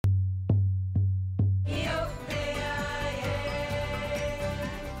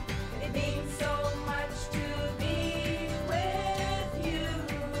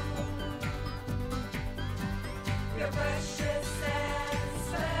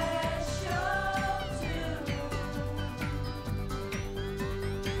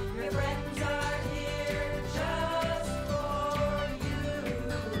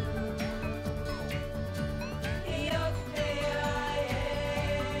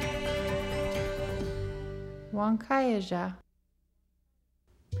Wakanheja.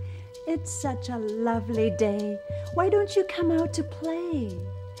 It's such a lovely day. Why don't you come out to play?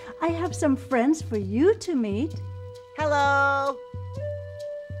 I have some friends for you to meet. Hello!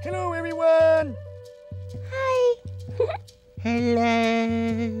 Hello, everyone! Hi!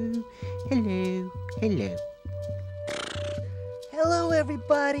 Hello! Hello! Hello! Hello,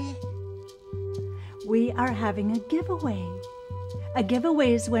 everybody! We are having a giveaway. A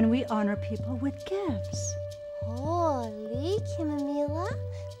giveaway is when we honor people with gifts. Holy, Kimamila,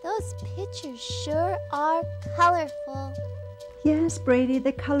 those pictures sure are colorful. Yes, Brady,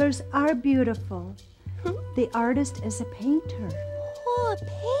 the colors are beautiful. The artist is a painter. Oh, a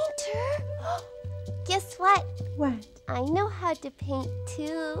painter? Guess what? What? I know how to paint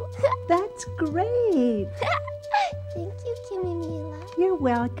too. That's great. Thank you, Kimamila. You're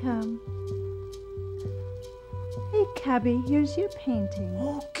welcome. Hey, Cubby, here's your painting.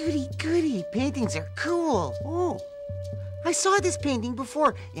 Oh, goody, goody. Paintings are cool. Oh, I saw this painting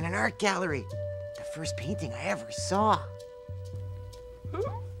before in an art gallery. The first painting I ever saw.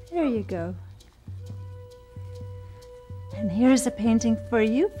 There you go. And here's a painting for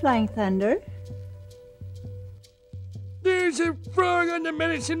you, Flying Thunder. There's a frog on the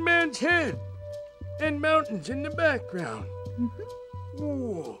medicine man's head, and mountains in the background.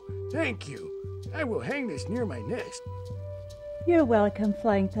 Oh, thank you. I will hang this near my nest. You're welcome,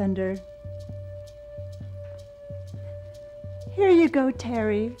 Flying Thunder. Here you go,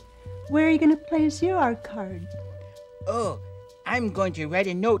 Terry. Where are you going to place your art card? Oh, I'm going to write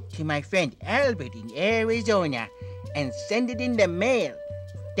a note to my friend Albert in Arizona and send it in the mail.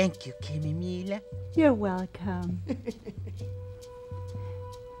 Thank you, Kimamila. You're welcome.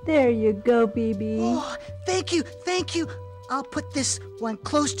 There you go, BB. Oh, thank you, thank you. I'll put this one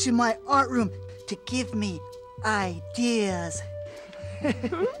close to my art room to give me ideas.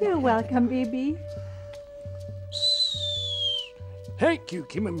 You're welcome, BB. Thank you,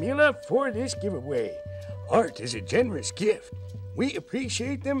 Kimamila, for this giveaway. Art is a generous gift. We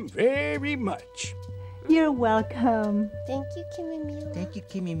appreciate them very much. You're welcome. Thank you, Kimamila. Thank you,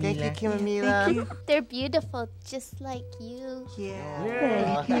 Kimamila. Thank you, Kimamila. Thank you. They're beautiful, just like you.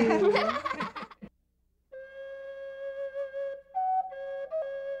 Yeah. Thank you.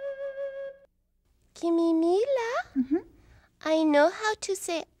 Kimamila, I know how to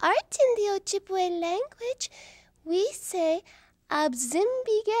say art in the Ojibwe language. We say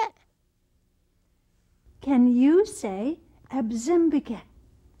abzimbige. Can you say Abzimbige?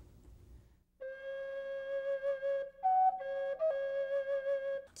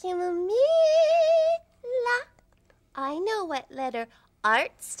 Kimamila, I know what letter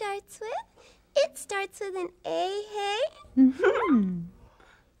art starts with. It starts with an A, hey?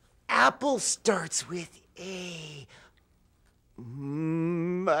 Apple starts with A.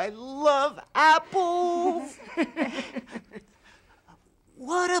 I love apples.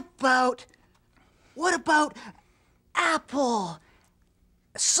 What about apple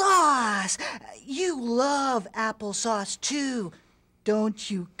sauce? You love applesauce too, don't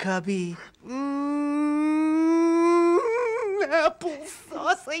you, Cubby?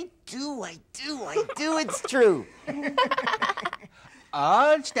 Applesauce. I do. It's true.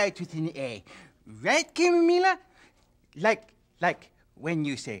 All starts with an A. Right, Kimamila? Like when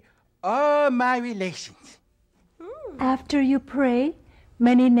you say, all my relations. After you pray,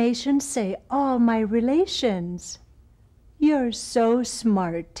 many nations say, all my relations. You're so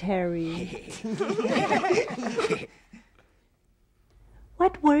smart, Terry.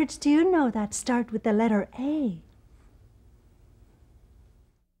 What words do you know that start with the letter A?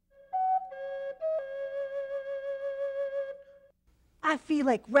 I feel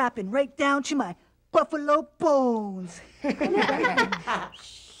like rapping right down to my buffalo bones.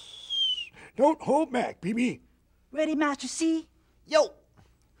 Don't hold back, BB. Ready, Master C? Yo.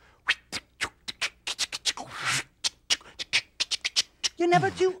 You're never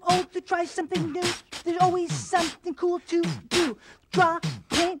too old to try something new. There's always something cool to do. Draw,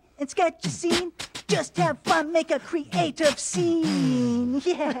 paint, and sketch a scene. Just have fun, make a creative scene.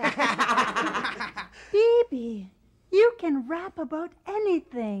 Yeah. BB, you can rap about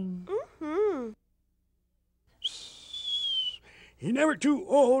anything. You're never too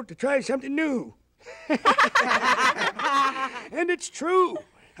old to try something new. And it's true.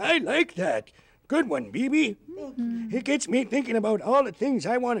 I like that. Good one, BB. It gets me thinking about all the things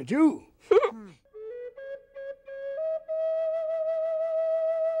I want to do.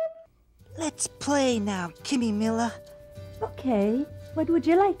 Let's play now, Kimamila. Okay, what would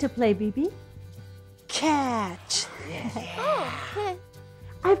you like to play, BB? Catch. Oh,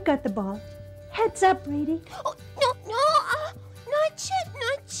 I've got the ball. Heads up, Brady. no, not yet,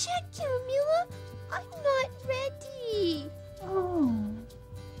 Kimamila. I'm not ready.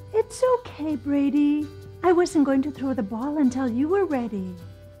 okay, Brady. I wasn't going to throw the ball until you were ready.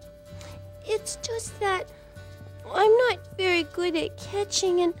 It's just that I'm not very good at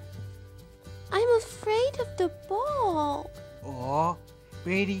catching, and I'm afraid of the ball. Oh,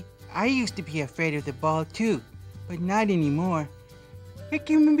 Brady, I used to be afraid of the ball too, but not anymore. Hey,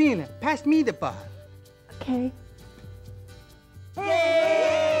 Kimamila, pass me the ball. Okay.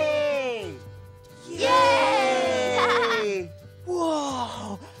 Yay! Yay!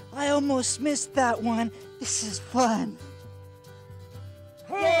 Whoa! I almost missed that one. This is fun.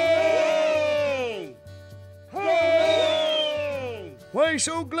 Hey! Hey! Why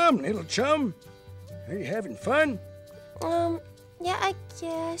so glum, little chum? Are you having fun? Yeah, I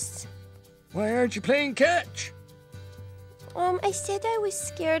guess. Why aren't you playing catch? I said I was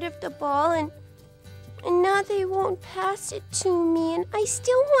scared of the ball, and now they won't pass it to me, and I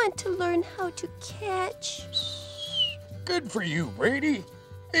still want to learn how to catch. Good for you, Brady.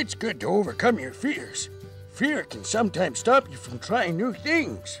 It's good to overcome your fears. Fear can sometimes stop you from trying new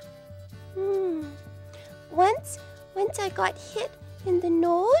things. Once I got hit in the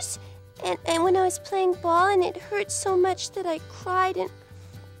nose, and when I was playing ball, and it hurt so much that I cried, and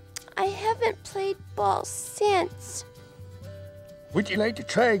I haven't played ball since. Would you like to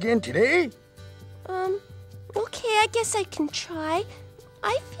try again today? Okay, I guess I can try.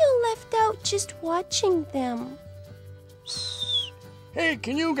 I feel left out just watching them. Hey,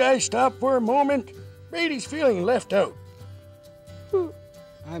 can you guys stop for a moment? Brady's feeling left out.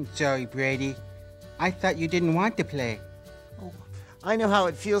 I'm sorry, Brady. I thought you didn't want to play. Oh, I know how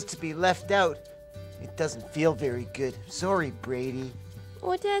it feels to be left out. It doesn't feel very good. Sorry, Brady.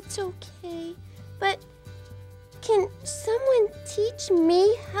 Oh, that's okay. But can someone teach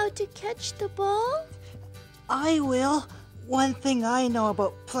me how to catch the ball? I will. One thing I know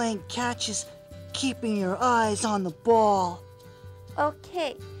about playing catch is keeping your eyes on the ball.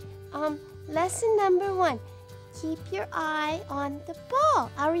 Okay. Lesson number 1. Keep your eye on the ball.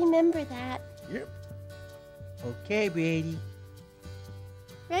 I'll remember that. Yep. Okay, Brady.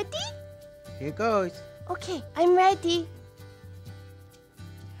 Ready? Here goes. Okay, I'm ready.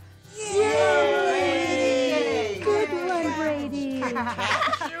 Yay! Good one, Brady.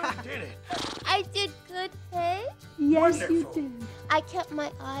 You did it. I did good, hey? Yes, you Wonderful. did. I kept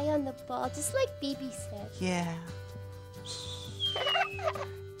my eye on the ball, just like BB said. Yeah.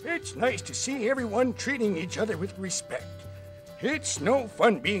 It's nice to see everyone treating each other with respect. It's no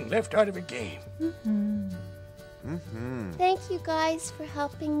fun being left out of a game. Thank you guys for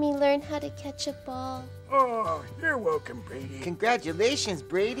helping me learn how to catch a ball. Oh, you're welcome, Brady. Congratulations,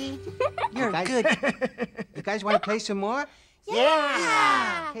 Brady. You're Guys- good. You guys want to play some more?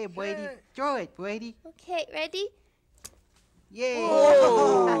 Yeah! Okay, Brady. Throw it, Brady. Okay, ready? Yay!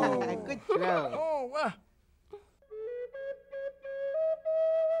 Whoa. Good throw. Oh, wow.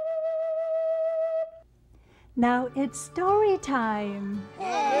 Now it's story time.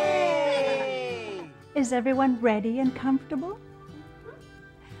 Hey! Is everyone ready and comfortable?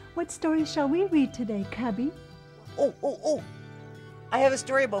 What story shall we read today, Cubby? Oh! I have a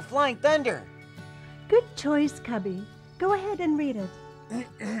story about flying thunder. Good choice, Cubby. Go ahead and read it.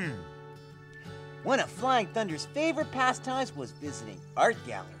 One of Flying Thunder's favorite pastimes was visiting art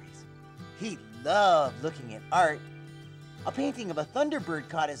galleries. He loved looking at art. A painting of a thunderbird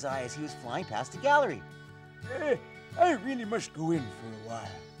caught his eye as he was flying past the gallery. I really must go in for a while.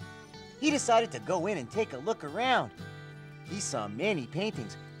 He decided to go in and take a look around. He saw many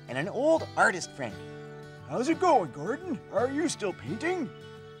paintings and an old artist friend. How's it going, Gordon? Are you still painting?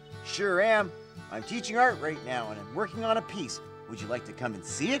 Sure am. I'm teaching art right now and I'm working on a piece. Would you like to come and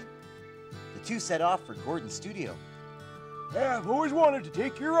see it? The two set off for Gordon's studio. Yeah, I've always wanted to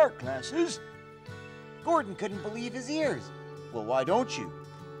take your art classes. Gordon couldn't believe his ears. Well, why don't you?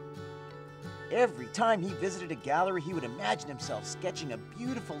 Every time he visited a gallery, he would imagine himself sketching a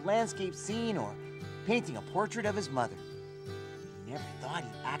beautiful landscape scene or painting a portrait of his mother. He never thought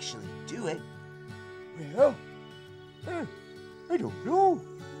he'd actually do it. Well, I don't know.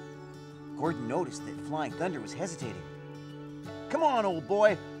 Gordon noticed that Flying Thunder was hesitating. Come on, old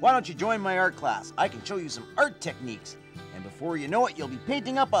boy. Why don't you join my art class? I can show you some art techniques. And before you know it, you'll be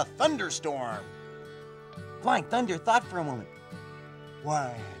painting up a thunderstorm. Flying Thunder thought for a moment.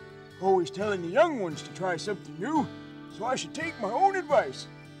 Why, always telling the young ones to try something new, so I should take my own advice.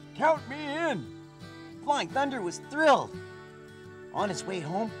 Count me in. Flying Thunder was thrilled. On his way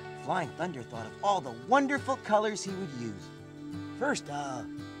home, Flying Thunder thought of all the wonderful colors he would use. First,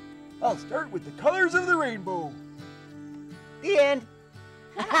 I'll start with the colors of the rainbow. The end.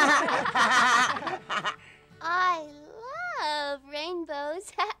 I love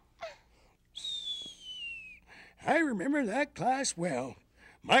rainbows. I remember that class well.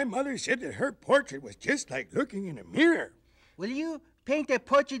 My mother said that her portrait was just like looking in a mirror. Will you paint a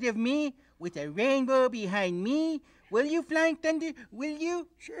portrait of me with a rainbow behind me? Will you, Flying Thunder? Will you?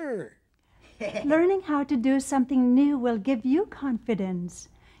 Sure. Learning how to do something new will give you confidence.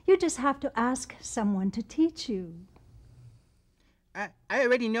 You just have to ask someone to teach you. I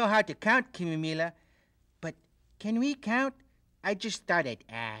already know how to count, Kimimila. But can we count? I just thought I'd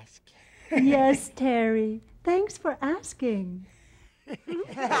ask. Yes, Terry. Thanks for asking.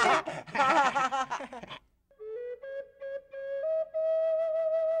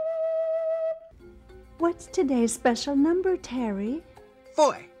 What's today's special number, Terry?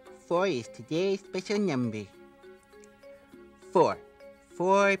 4. 4 is today's special number. 4.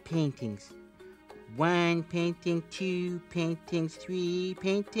 4 paintings. 1 painting, 2 paintings, 3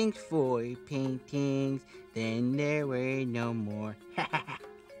 paintings, 4 paintings. Then there were no more.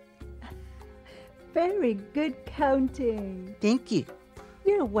 Very good counting. Thank you.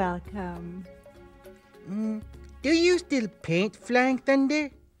 You're welcome. Do you still paint, Flying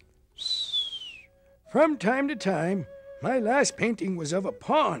Thunder? From time to time, my last painting was of a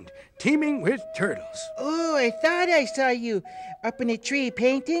pond teeming with turtles. Oh, I thought I saw you up in a tree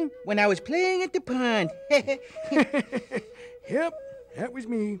painting when I was playing at the pond. Yep, that was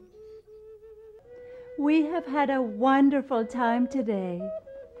me. We have had a wonderful time today.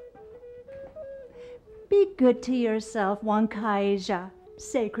 Be good to yourself, Wakanheja,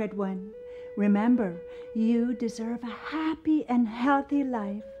 sacred one. Remember, you deserve a happy and healthy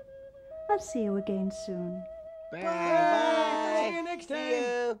life. I'll see you again soon. Bye. Bye. See you next time. See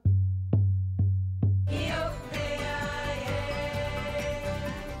you.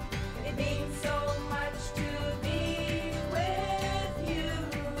 It means so much to be with you.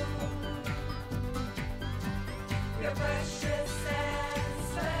 Your precious